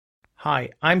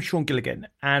Hi, I'm Sean Gilligan,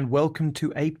 and welcome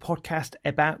to a podcast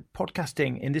about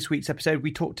podcasting. In this week's episode,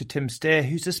 we talk to Tim Steer,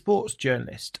 who's a sports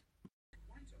journalist.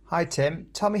 Hi, Tim.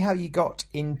 Tell me how you got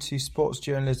into sports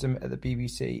journalism at the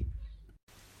BBC.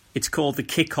 It's called the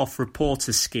Kick-Off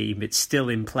Reporter Scheme. It's still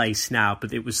in place now,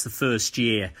 but it was the first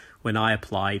year when I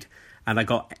applied, and I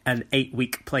got an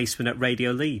 8-week placement at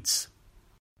Radio Leeds.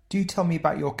 Do tell me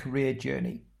about your career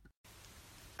journey.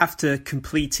 After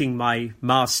completing my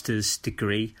master's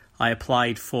degree, I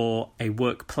applied for a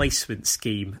work placement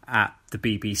scheme at the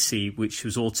BBC, which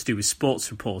was all to do with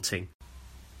sports reporting.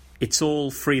 It's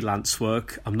all freelance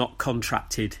work. I'm not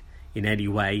contracted in any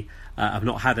way. I've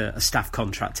not had a staff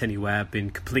contract anywhere. I've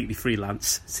been completely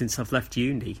freelance since I've left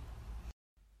uni.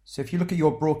 So if you look at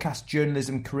your broadcast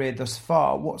journalism career thus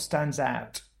far, what stands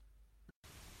out?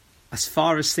 As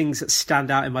far as things that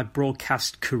stand out in my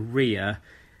broadcast career,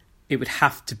 it would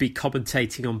have to be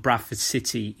commentating on Bradford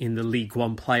City in the League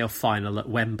One playoff final at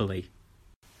Wembley.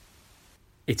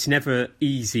 It's never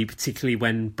easy, particularly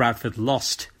when Bradford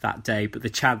lost that day, but the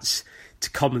chance to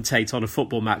commentate on a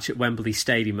football match at Wembley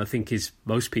Stadium, I think, is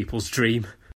most people's dream.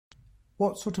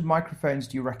 What sort of microphones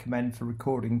do you recommend for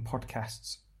recording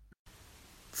podcasts?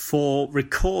 For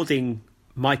recording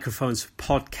microphones for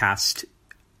podcast,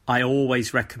 I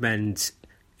always recommend,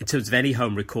 in terms of any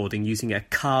home recording, using a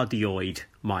cardioid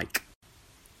mic.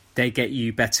 They get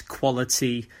you better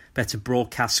quality, better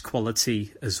broadcast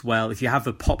quality as well. If you have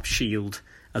a pop shield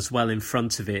as well in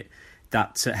front of it,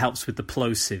 that helps with the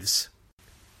plosives.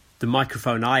 The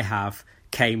microphone I have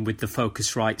came with the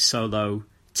Focusrite Solo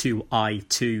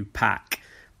 2i2 pack,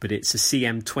 but it's a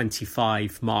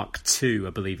CM25 Mark II,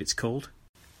 I believe it's called.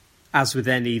 As with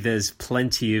any, there's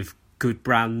plenty of good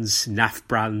brands, naff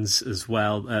brands as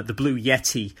well. The Blue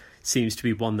Yeti seems to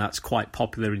be one that's quite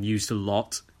popular and used a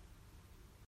lot.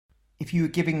 If you were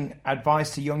giving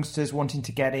advice to youngsters wanting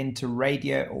to get into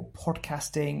radio or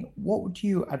podcasting, what would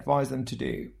you advise them to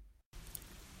do?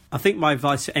 I think my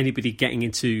advice to anybody getting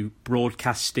into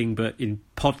broadcasting, but in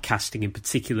podcasting in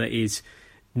particular, is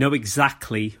know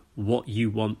exactly what you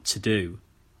want to do.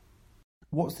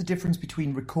 What's the difference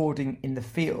between recording in the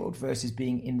field versus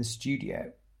being in the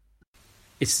studio?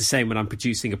 It's the same when I'm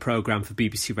producing a programme for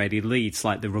BBC Radio Leeds,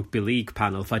 like the Rugby League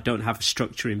panel. If I don't have a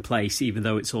structure in place, even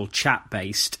though it's all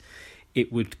chat-based,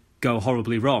 it would go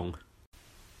horribly wrong.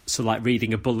 So like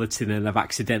reading a bulletin and I've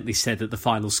accidentally said that the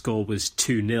final score was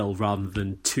 2-0 rather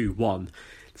than 2-1.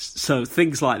 So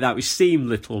things like that, which seem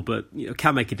little, but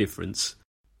can make a difference.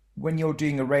 When you're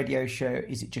doing a radio show,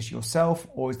 is it just yourself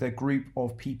or is there a group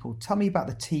of people? Tell me about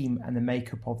the team and the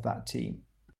makeup of that team.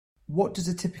 What does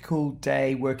a typical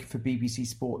day working for BBC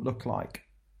Sport look like?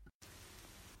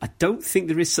 I don't think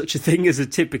there is such a thing as a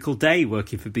typical day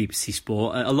working for BBC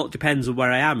Sport. A lot depends on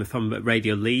where I am. If I'm at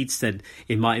Radio Leeds, then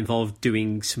it might involve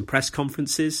doing some press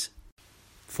conferences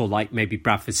for like maybe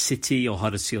Bradford City or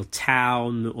Huddersfield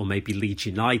Town or maybe Leeds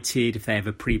United if they have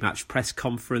a pre-match press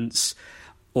conference,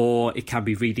 or it can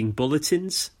be reading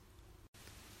bulletins.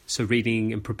 So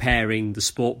reading and preparing the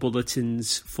sport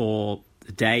bulletins for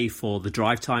the day, for the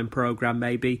drive time programme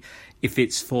maybe. If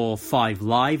it's for 5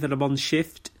 Live and I'm on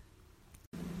shift,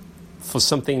 for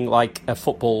something like a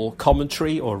football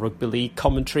commentary or rugby league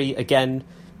commentary, again,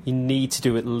 you need to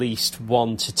do at least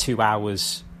 1 to 2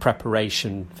 hours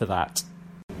preparation for that.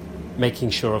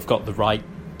 Making sure I've got the right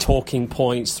talking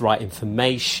points, the right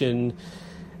information,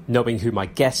 knowing who my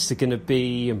guests are going to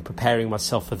be and preparing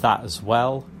myself for that as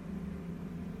well.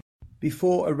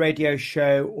 Before a radio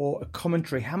show or a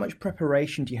commentary, how much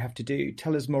preparation do you have to do?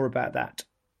 Tell us more about that.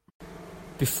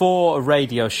 Before a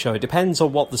radio show, it depends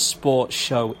on what the sports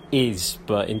show is,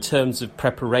 but in terms of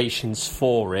preparations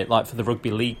for it, like for the Rugby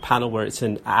League panel where it's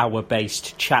an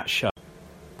hour-based chat show,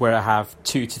 where I have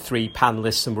 2 to 3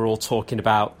 panellists and we're all talking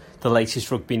about the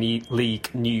latest Rugby League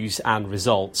news and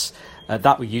results,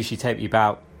 that will usually take me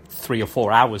about 3 or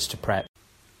 4 hours to prep.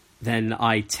 Then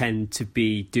I tend to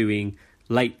be doing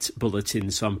late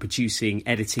bulletins, so I'm producing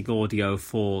editing audio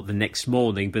for the next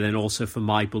morning, but then also for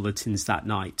my bulletins that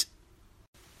night.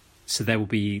 So there will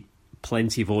be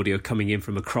plenty of audio coming in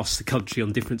from across the country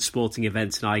on different sporting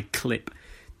events, and I clip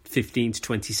 15 to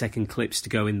 20 second clips to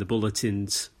go in the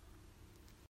bulletins.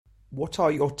 What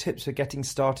are your tips for getting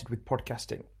started with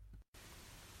podcasting?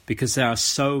 Because there are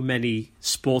so many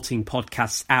sporting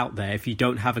podcasts out there, if you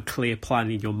don't have a clear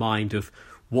plan in your mind of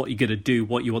what you're going to do,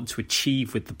 what you want to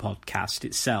achieve with the podcast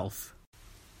itself,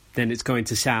 then it's going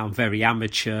to sound very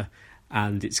amateur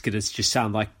and it's going to just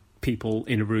sound like people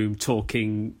in a room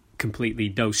talking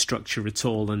completely no structure at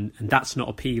all, and that's not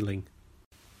appealing.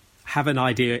 Have an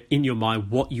idea in your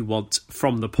mind what you want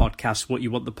from the podcast, what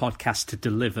you want the podcast to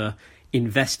deliver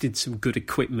invest in some good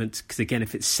equipment, because again,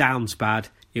 if it sounds bad,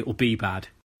 it will be bad.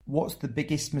 What's the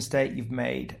biggest mistake you've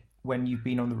made when you've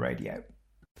been on the radio?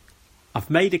 I've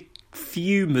made a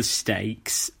few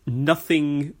mistakes,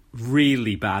 nothing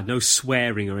really bad, no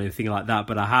swearing or anything like that,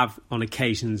 but I have on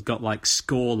occasions got like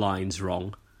score lines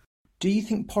wrong. Do you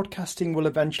think podcasting will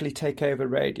eventually take over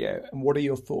radio, and what are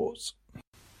your thoughts?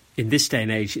 In this day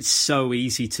and age, it's so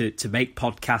easy to make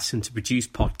podcasts and to produce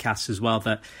podcasts as well,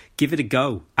 that give it a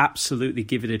go. Absolutely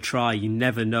give it a try. You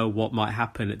never know what might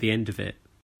happen at the end of it.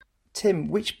 Tim,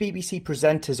 which BBC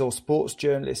presenters or sports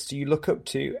journalists do you look up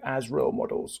to as role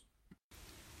models?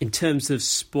 In terms of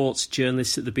sports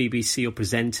journalists at the BBC or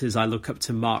presenters, I look up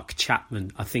to Mark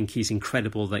Chapman. I think he's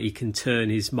incredible that he can turn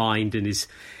his mind and his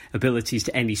abilities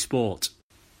to any sport.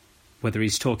 Whether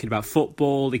he's talking about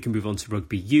football, he can move on to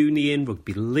rugby union,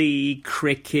 rugby league,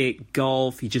 cricket,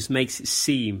 golf. He just makes it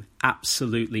seem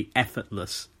absolutely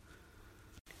effortless.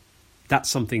 That's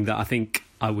something that I think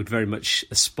I would very much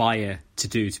aspire to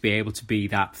do, to be able to be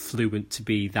that fluent, to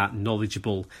be that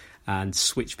knowledgeable and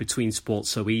switch between sports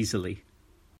so easily.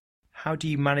 How do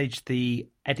you manage the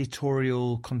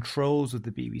editorial controls of the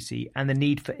BBC and the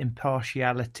need for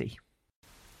impartiality?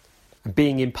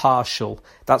 Being impartial,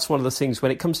 that's one of the things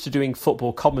when it comes to doing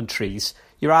football commentaries,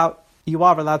 you are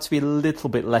allowed to be a little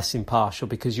bit less impartial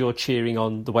because you're cheering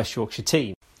on the West Yorkshire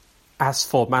team. As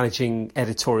for managing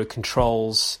editorial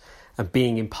controls and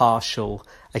being impartial,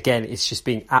 again, it's just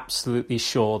being absolutely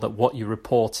sure that what you're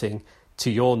reporting, to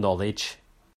your knowledge,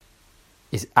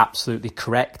 is absolutely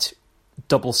correct.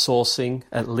 Double sourcing,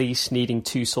 at least needing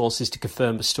two sources to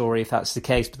confirm a story if that's the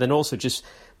case, but then also just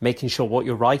making sure what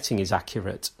you're writing is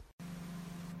accurate.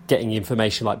 Getting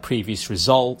information like previous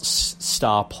results,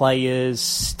 star players,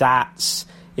 stats,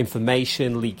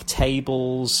 information, league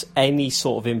tables, any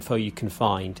sort of info you can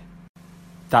find.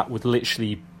 That would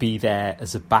literally be there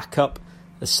as a backup,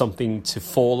 as something to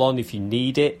fall on if you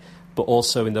need it, but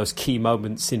also in those key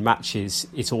moments in matches,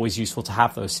 it's always useful to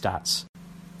have those stats.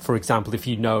 For example, if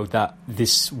you know that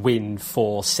this win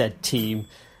for said team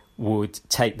would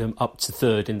take them up to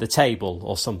third in the table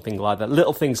or something like that.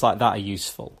 Little things like that are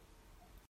useful.